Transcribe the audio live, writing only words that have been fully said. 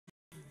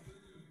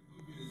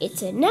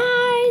It's a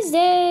nice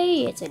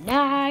day. It's a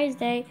nice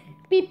day.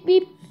 Beep,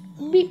 beep,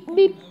 beep,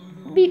 beep,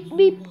 beep,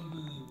 beep.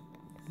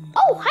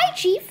 Oh, hi,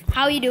 Chief.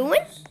 How you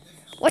doing?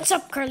 What's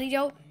up,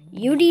 Carlito?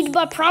 You need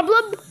my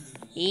problem?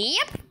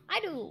 Yep, I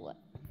do.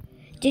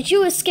 Did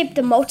you escape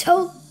the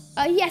motel?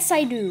 Yes,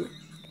 I do.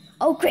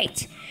 Oh,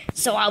 great.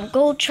 So I'll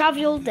go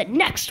travel the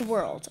next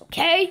world,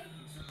 okay?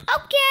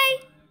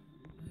 Okay.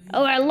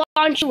 Oh, I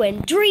launch you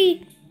in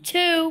 3,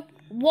 2,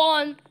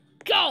 1,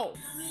 go.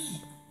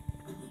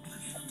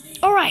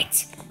 All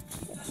right.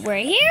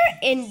 We're here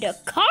in the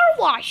car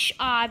wash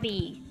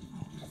obby.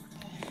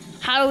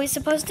 How are we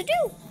supposed to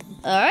do?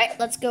 All right,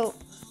 let's go.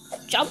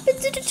 Jump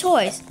into the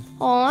toys.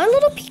 Aw,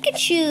 little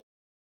Pikachu.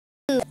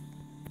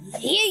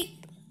 Yay.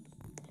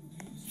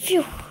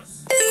 Phew.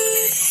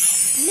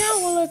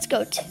 Now let's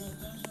go to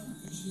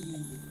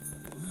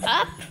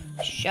up,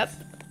 shup,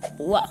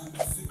 up.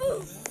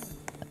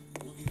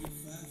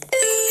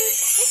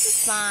 This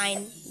is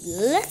fine.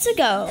 Let's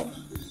go.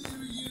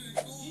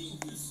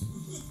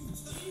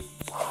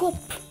 Whoop,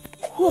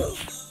 whoop.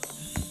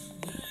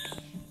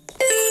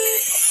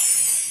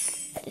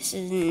 This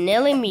is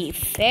nearly me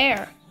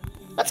fair.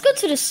 Let's go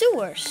to the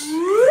sewers.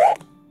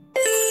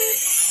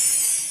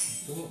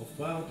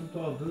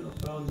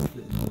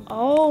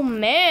 Oh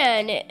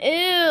man,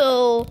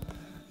 ew.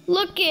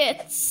 Look,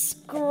 it's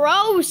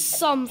gross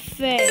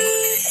something.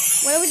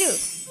 What do we do?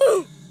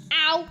 Ooh,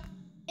 ow.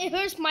 It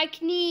hurts my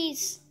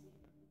knees.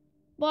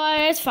 But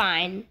it's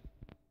fine.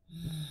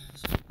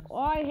 Oh,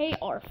 I hate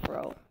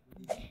Arthro.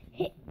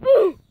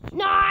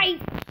 Nah,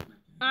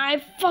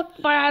 I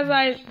fucked my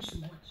eyes.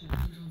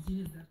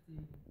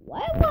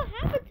 What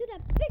happened to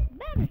that big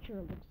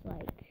manager, looks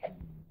like?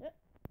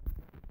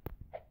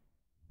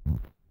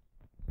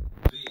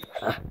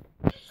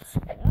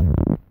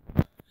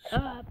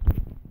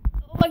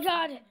 Oh my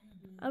god!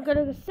 I'm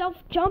gonna go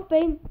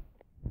self-jumping.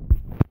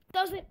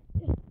 Does it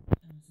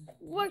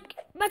work?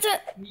 That's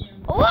it.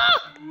 Oh!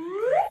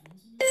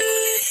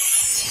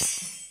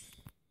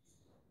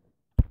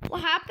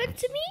 What happened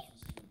to me?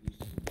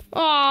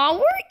 Aw,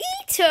 we're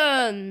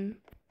eaten.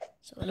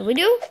 So what do we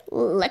do?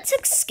 Let's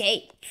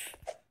escape.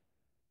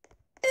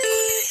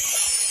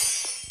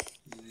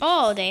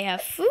 Oh, they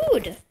have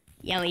food.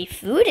 Yummy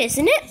food,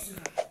 isn't it?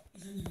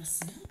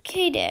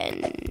 Okay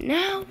then,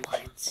 now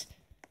what?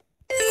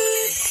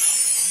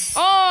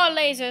 Oh,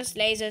 lasers,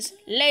 lasers,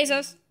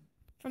 lasers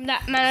from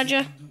that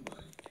manager.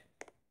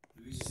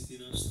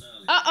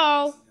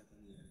 Uh-oh.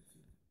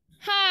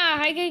 Ha,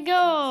 I can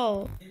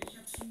go.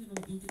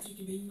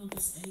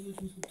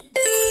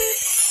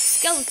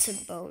 Skeleton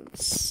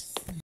bones.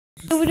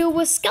 What we do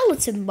with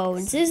skeleton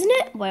bones, isn't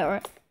it?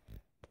 Where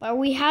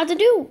we had to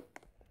do.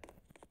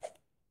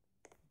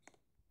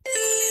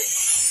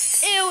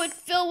 Ew, it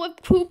filled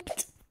with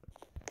pooped.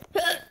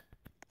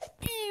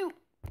 Ew.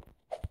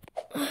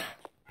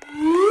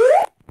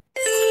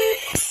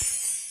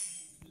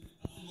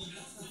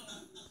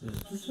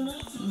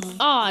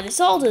 Oh, this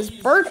all this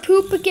bird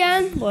poop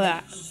again? Well,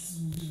 at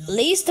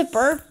least the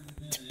bird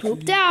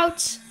pooped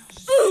out.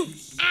 Ooh,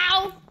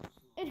 ow!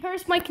 It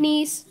hurts my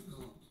knees.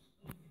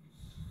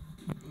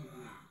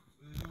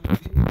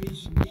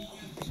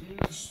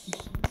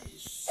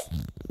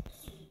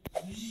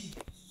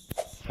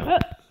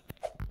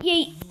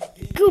 Yay,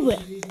 Gooba.